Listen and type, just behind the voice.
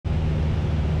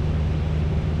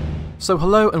So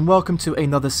hello and welcome to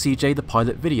another CJ the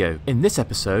Pilot video. In this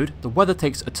episode, the weather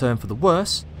takes a turn for the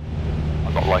worse.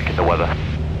 I'm not liking the weather.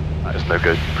 That is no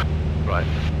good. Right.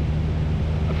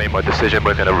 I made my decision,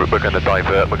 we're gonna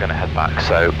divert, we're gonna head back,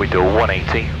 so we do a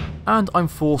 180. And I'm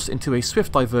forced into a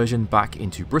swift diversion back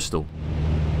into Bristol.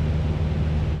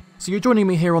 So you're joining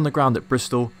me here on the ground at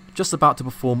Bristol, just about to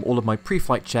perform all of my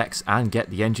pre-flight checks and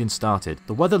get the engine started.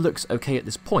 The weather looks okay at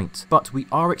this point, but we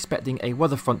are expecting a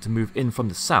weather front to move in from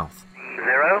the south.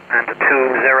 0 and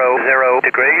 200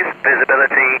 degrees,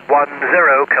 visibility 10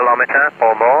 kilometer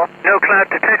or more, no cloud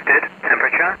detected,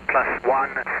 temperature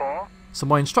 +14. So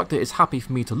my instructor is happy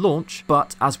for me to launch,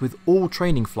 but as with all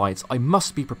training flights, I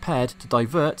must be prepared to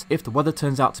divert if the weather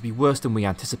turns out to be worse than we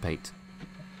anticipate.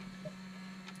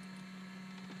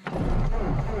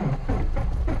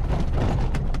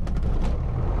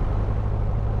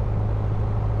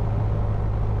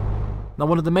 Now,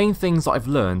 one of the main things that I've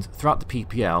learned throughout the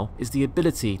PPL is the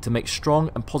ability to make strong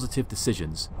and positive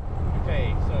decisions.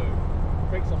 Okay, so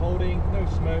brakes are holding, no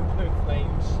smoke, no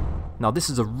flames. Now this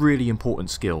is a really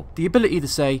important skill. The ability to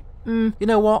say, you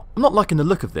know what, I'm not liking the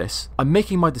look of this, I'm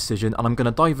making my decision and I'm going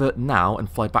to divert now and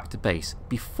fly back to base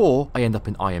before I end up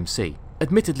in IMC.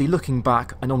 Admittedly, looking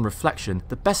back and on reflection,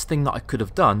 the best thing that I could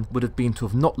have done would have been to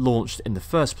have not launched in the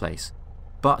first place.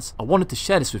 But I wanted to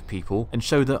share this with people and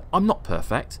show that I'm not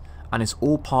perfect, and it's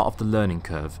all part of the learning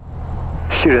curve.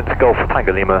 Students, Golf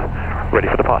Tango Lima, ready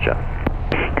for departure.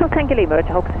 Golf Tango Lima, at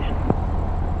hold position.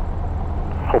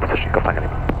 Hold position, Golf Tango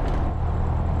Lima.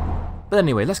 But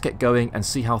anyway, let's get going and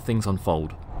see how things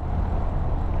unfold.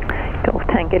 Golf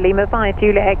Tango Lima via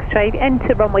Juliet X-ray,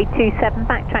 enter runway 27,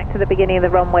 backtrack to the beginning of the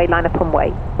runway, line up and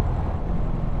wait.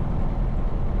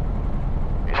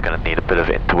 He's going to need a bit of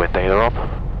interwind aileron.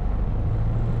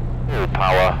 Full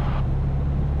power.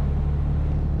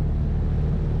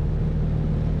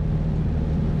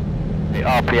 The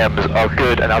RPMs are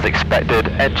good and as expected,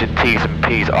 engine T's and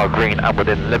P's are green and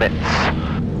within limits.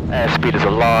 Airspeed is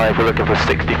alive, we're looking for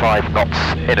 65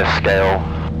 knots in a scale.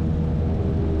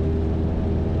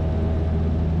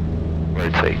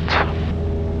 Rotate.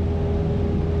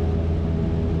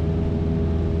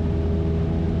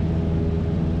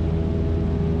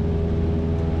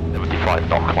 .75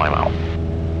 climb out.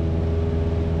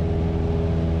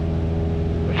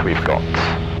 Which we've got.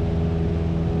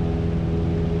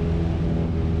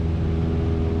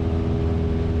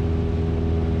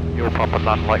 Fuel pump and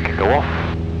land light can go off.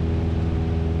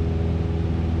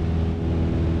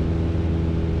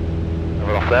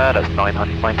 We're off there, that's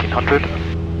 1900.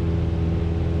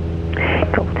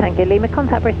 Golf Tango Lima,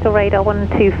 contact Bristol radar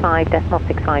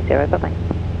 125.650, bye bye.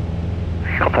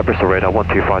 Contact Bristol radar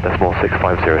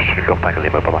 125.650, student Golf Tango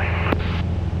Lima, bye bye.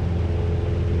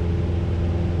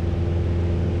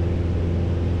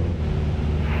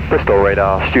 Bristol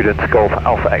radar, student Golf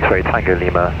Alpha X-ray Tango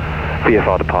Lima,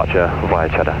 VFR departure via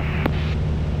Cheddar.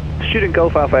 Student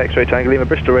Golf Alpha X-ray Tango Lima,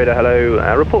 Bristol radar, hello,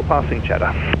 report passing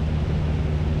Cheddar.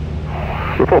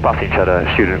 Report passing Cheddar,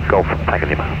 student Golf Tango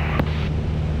Lima.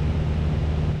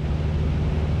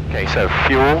 Okay, so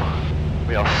fuel,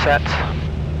 we are set.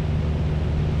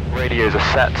 Radios are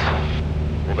set,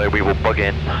 although we will bug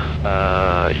in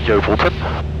Yeovilton.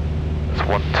 That's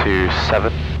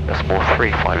 127, decimal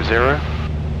 350.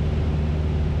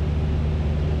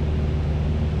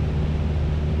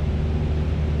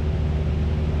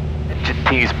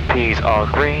 T's and P's are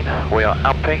green, we are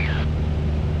amping.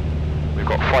 We've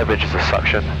got 5 inches of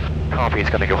suction. Carby is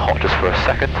going to go hot just for a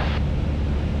second.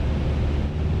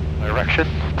 Direction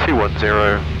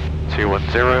 210,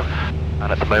 210,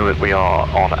 and at the moment we are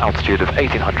on altitude of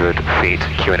 1800 feet,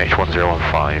 QNH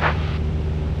 1015.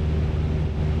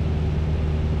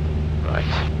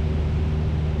 Right.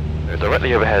 So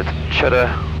directly overhead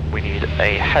Cheddar, we need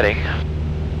a heading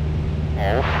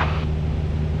of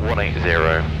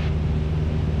 180.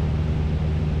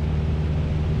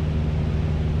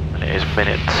 It is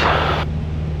minute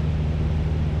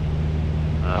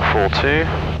 42,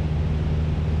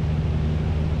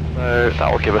 so that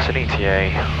will give us an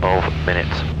ETA of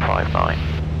minute 59.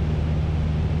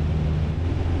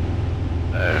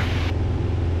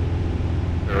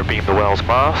 We're abeam the Wells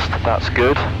mast, that's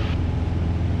good.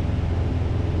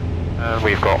 And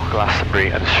we've got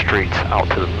Glastonbury and Street out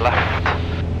to the left,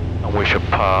 and we should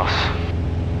pass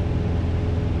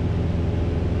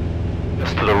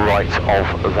just to the right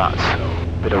of that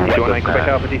bit of wetland Quebec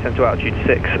Alpha, descend to altitude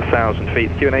 6,000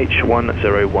 feet, QNH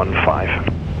 1015.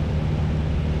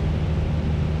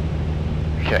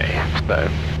 Okay, so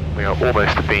we are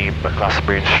almost abeam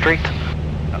Glastonbury Street.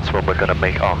 That's when we're going to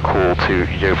make our call to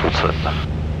Yeovilton,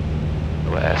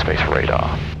 airspace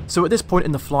radar. So at this point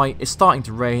in the flight, it's starting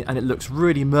to rain and it looks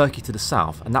really murky to the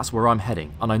south, and that's where I'm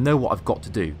heading, and I know what I've got to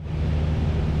do.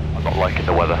 I'm not liking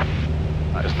the weather.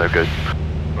 That is no good.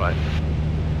 Right.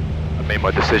 I made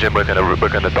my decision. We're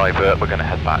gonna divert. We're gonna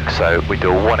head back. So we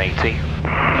do a 180. Look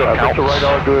out. Bristol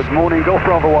radar. Good morning. Golf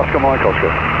Bravo Oscar Mike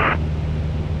Oscar.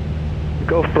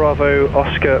 Golf Bravo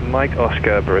Oscar Mike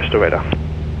Oscar Bristol radar.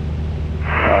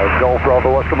 Golf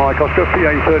Bravo Oscar Mike Oscar,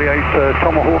 PA38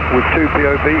 Tomahawk with 2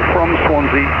 POV from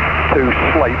Swansea to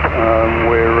Slape.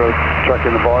 We're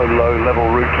tracking the low level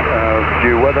route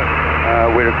due weather.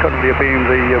 We're currently abeam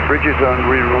the bridges and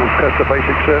we will test the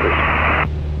basic service.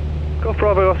 Golf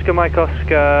Bravo Oscar Mike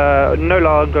Oscar, no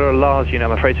longer a large unit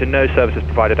I'm afraid, so no services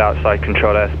provided outside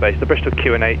control airspace. The Bristol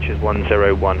QNH is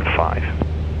 1015.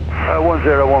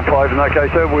 1015 in that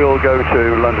case, sir, we'll go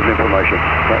to London information.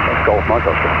 That's Golf Mike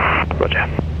Oscar. Roger.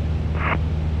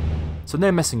 So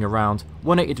no messing around,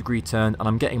 180 degree turn, and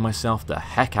I'm getting myself the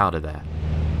heck out of there.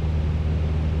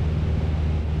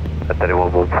 At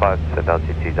 3115, send out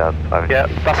CT down. Yeah,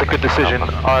 that's a good decision.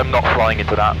 I'm not flying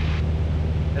into that.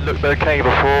 It looked okay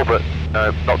before, but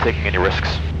no, not taking any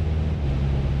risks.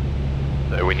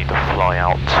 So we need to fly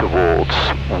out towards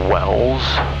Wells.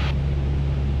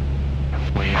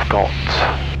 We've got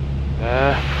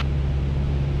there.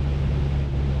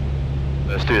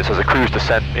 Let's do this as a cruise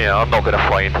descent. Yeah, I'm not going to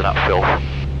fly into that filth.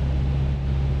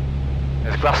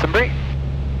 There's Glastonbury.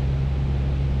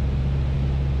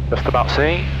 Just about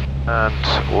sea. And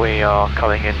we are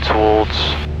coming in towards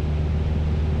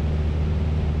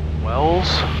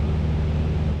Wells.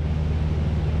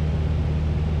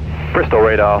 Bristol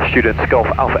radar, students Golf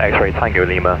Alpha X-ray Tango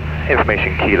Lima,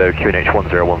 information Kilo QNH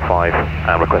 1015,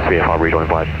 and request VFR rejoin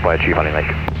via Chew Valley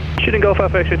Lake. Student Golf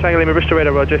Alpha X-ray Tango Lima, Bristol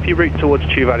radar, roger. If you route towards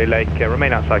Chew Valley Lake,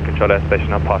 remain outside control airspace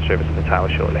and I'll pass you over to the tower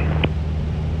shortly.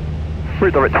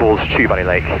 Route direct towards Chew Valley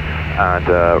Lake, and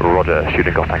roger,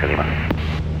 student Golf Tango Lima.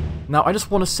 Now I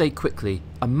just want to say quickly,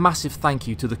 a massive thank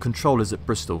you to the controllers at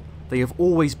Bristol. They have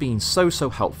always been so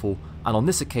helpful, and on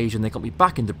this occasion they got me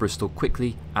back into Bristol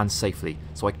quickly and safely,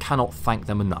 so I cannot thank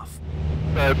them enough.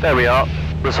 There we are.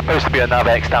 We're supposed to be a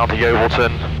NavX down to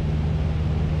Yeovilton,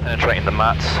 penetrating the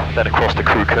mats, then across the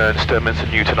Crew Kern, Sturmans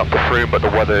and Newton up to Froome, but the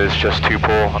weather is just too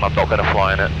poor and I'm not going to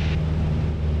fly in it.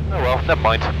 Oh well, never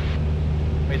mind.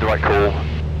 Made the right call.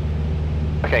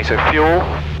 Okay, so fuel.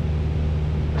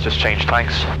 Let's just change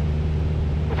tanks.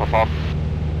 Pop on.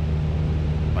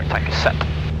 Right tank is set.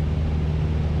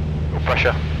 Fuel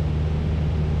pressure.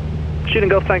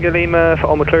 Student Golf Tango Lima, for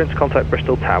all clearance, contact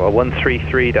Bristol Tower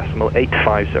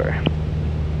 133.850.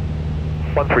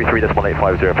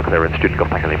 133.850 for clearance, student Golf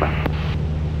Tango Lima.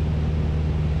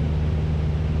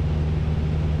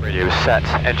 Radio is set,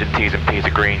 engine T's and P's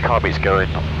are green, carbeat's going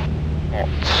hot.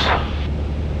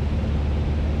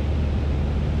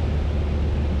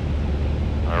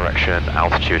 Direction,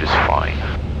 altitude is fine.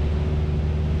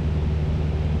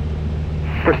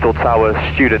 Bristol Tower,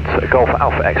 student Golf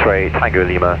Alpha X-ray Tango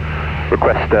Lima,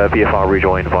 request VFR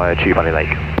rejoin via Chew Valley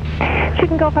Lake.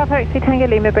 Student Golf Alpha X-ray Tango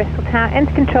Lima, Bristol Tower,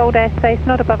 enter controlled airspace,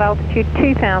 not above altitude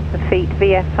 2,000 feet,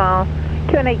 VFR,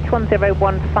 QNH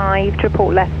 1015, to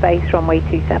report left base, runway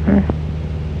 27.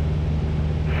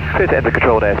 Clear to enter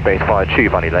controlled airspace via Chew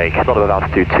Valley Lake, not above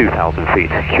altitude 2,000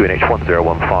 feet, QNH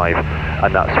 1015,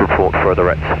 and that's report for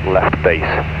direct left base,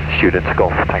 student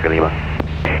Golf Tango Lima.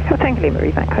 Golf Tango Lima,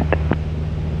 read that correct.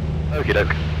 Okie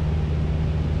doke.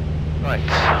 Right,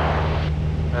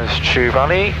 there's Chew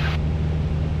Valley,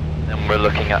 and we're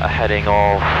looking at a heading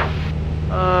of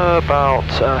about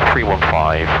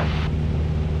 315.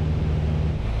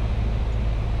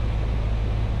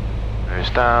 Goes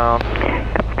down.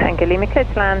 Tango Lima, clear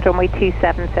to land, runway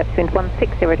 27, set wind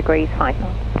 160 degrees, 5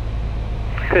 knots.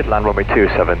 Clear to land, runway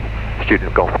 27,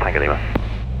 student Golf Tango Lima.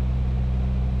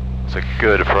 It's a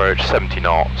good approach, 70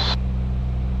 knots.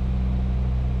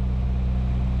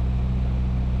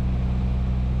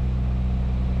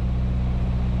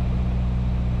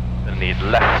 Gonna need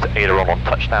left aileron on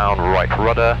touchdown, right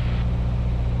rudder.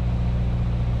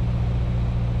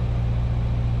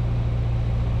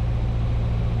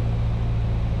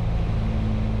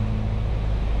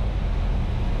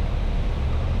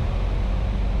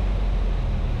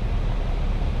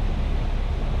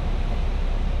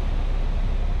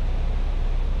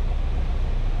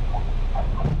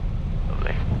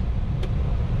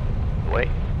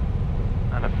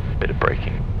 And a bit of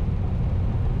braking.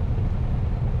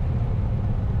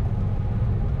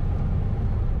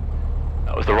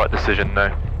 That was the right decision,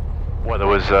 no. Weather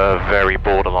was very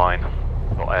borderline,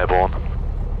 not airborne.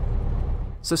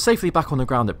 So safely back on the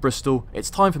ground at Bristol, it's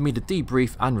time for me to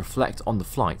debrief and reflect on the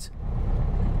flight.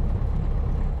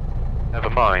 Never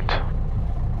mind.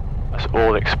 That's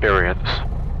all experience.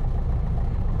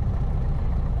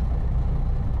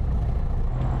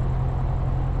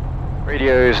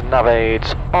 Radios, nav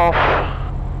aids off.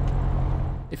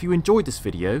 If you enjoyed this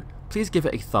video, please give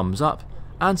it a thumbs up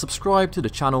and subscribe to the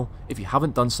channel if you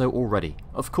haven't done so already.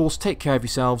 Of course, take care of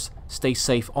yourselves, stay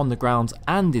safe on the ground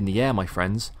and in the air, my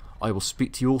friends. I will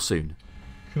speak to you all soon.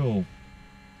 Cool.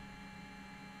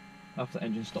 After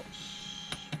engine stops,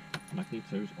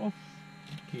 magnetos off,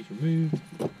 keys removed,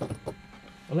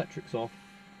 electrics off,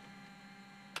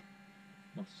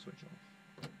 master switch off.